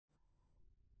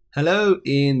Hello,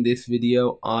 in this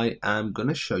video I am going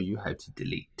to show you how to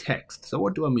delete text. So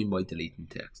what do I mean by deleting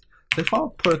text? So if I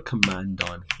put a command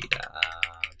on here,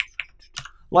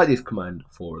 like this command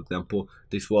for example,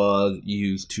 this was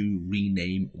used to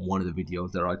rename one of the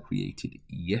videos that I created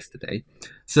yesterday.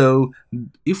 So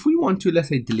if we want to, let's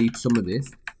say, delete some of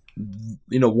this,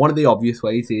 one of the obvious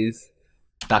ways is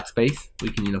backspace. We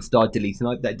can, start deleting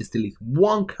like that, just delete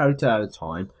one character at a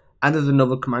time. And there's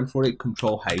another command for it,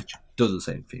 Control H, does the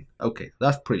same thing. Okay, so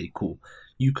that's pretty cool.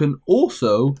 You can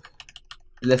also,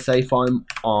 let's say if I'm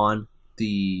on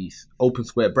the open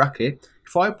square bracket,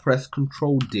 if I press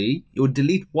Control D, it will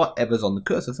delete whatever's on the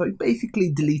cursor. So it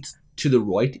basically deletes to the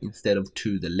right instead of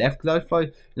to the left. Because if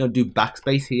I do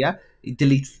backspace here, it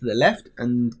deletes to the left,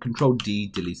 and Control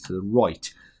D deletes to the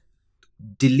right.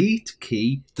 Delete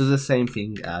key does the same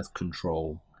thing as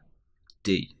Control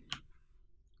D.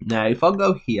 Now, if I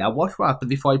go here, watch what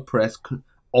happens if I press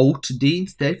Alt D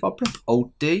instead. If I press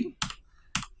Alt D,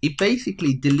 it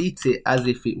basically deletes it as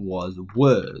if it was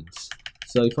words.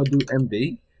 So if I do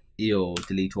MV, it'll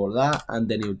delete all that, and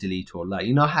then it'll delete all that.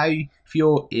 You know how if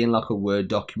you're in like a Word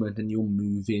document and you're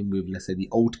moving with, let's say, the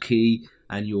Alt key,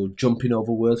 and you're jumping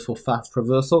over words for fast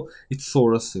traversal, it's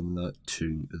sort of similar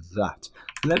to that.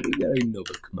 Let me get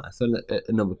another command. So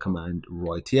another command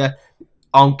right here.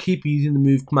 I'll keep using the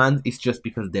move command. It's just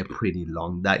because they're pretty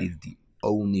long. That is the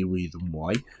only reason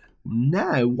why.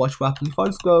 Now, watch what happens if I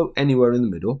just go anywhere in the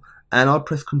middle and I'll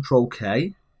press Control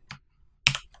K.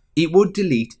 It will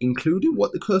delete, including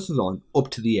what the cursor's on, up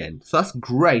to the end. So that's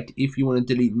great if you want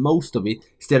to delete most of it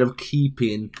instead of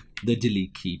keeping the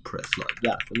delete key pressed like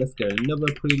that. So let's get another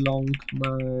pretty long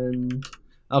command.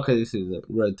 Okay, this is a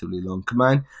relatively long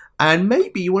command. And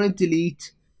maybe you want to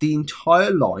delete the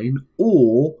entire line,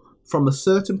 or from a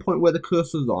certain point where the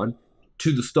cursor's on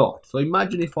to the start. So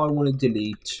imagine if I want to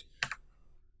delete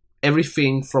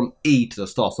everything from E to the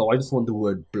start. So I just want the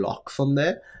word blocks on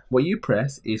there. What you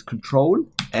press is Control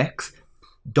X.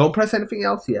 Don't press anything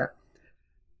else yet.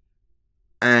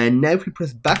 And now if we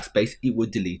press backspace, it will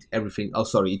delete everything. Oh,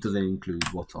 sorry, it doesn't include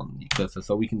what's on the cursor.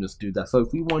 So we can just do that. So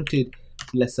if we wanted,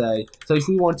 let's say, if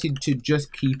we wanted to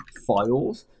just keep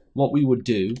files, what we would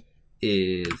do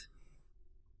is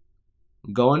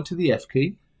go onto the F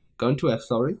key, go into F,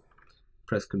 sorry,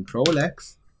 press Control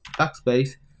X,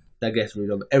 backspace. That gets rid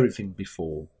of everything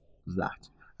before that.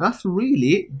 That's really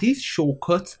it. These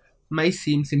shortcuts may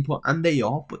seem simple, and they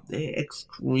are, but they're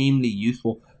extremely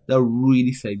useful. They'll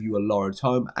really save you a lot of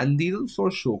time. And these are the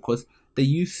sort of shortcuts that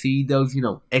you see those,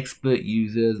 expert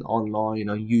users online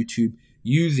on YouTube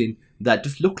using, that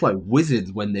just look like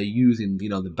wizards when they're using,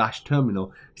 the bash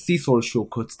terminal. It's these sort of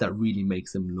shortcuts that really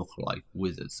makes them look like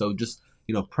wizards. So just,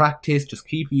 practice, just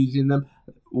keep using them.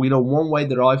 One way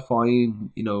that I find,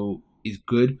 is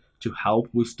good to help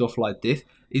with stuff like this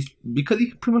is because you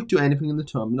can pretty much do anything in the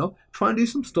terminal. Try and do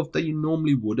some stuff that you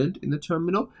normally wouldn't in the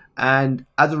terminal, and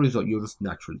as a result, you'll just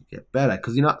naturally get better.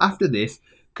 Because after this,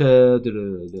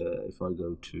 if I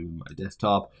go to my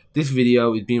desktop, this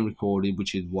video is being recorded,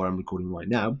 which is what I'm recording right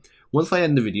now. Once I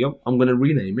end the video, I'm going to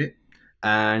rename it,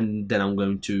 and then I'm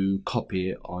going to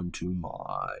copy it onto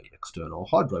my external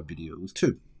hard drive videos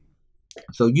too.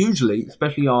 So usually,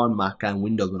 especially on Mac and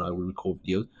Windows, when I will record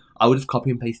videos, I would just copy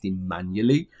and paste it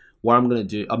manually. What I'm going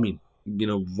to do,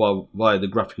 via the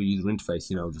graphical user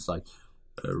interface, just like,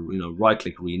 right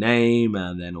click, rename,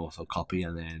 and then also copy,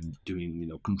 and then doing,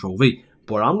 Control V.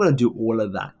 But I'm going to do all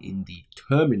of that in the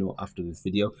terminal after this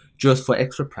video, just for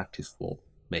extra practice for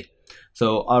me.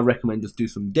 So I recommend just do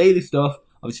some daily stuff.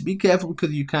 Obviously, be careful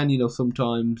because you can,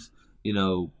 sometimes,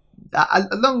 as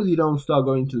long as you don't start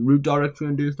going to the root directory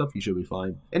and doing stuff, you should be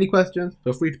fine. Any questions,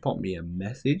 feel free to pop me a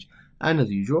message. And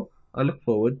as usual, I look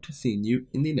forward to seeing you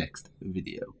in the next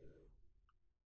video.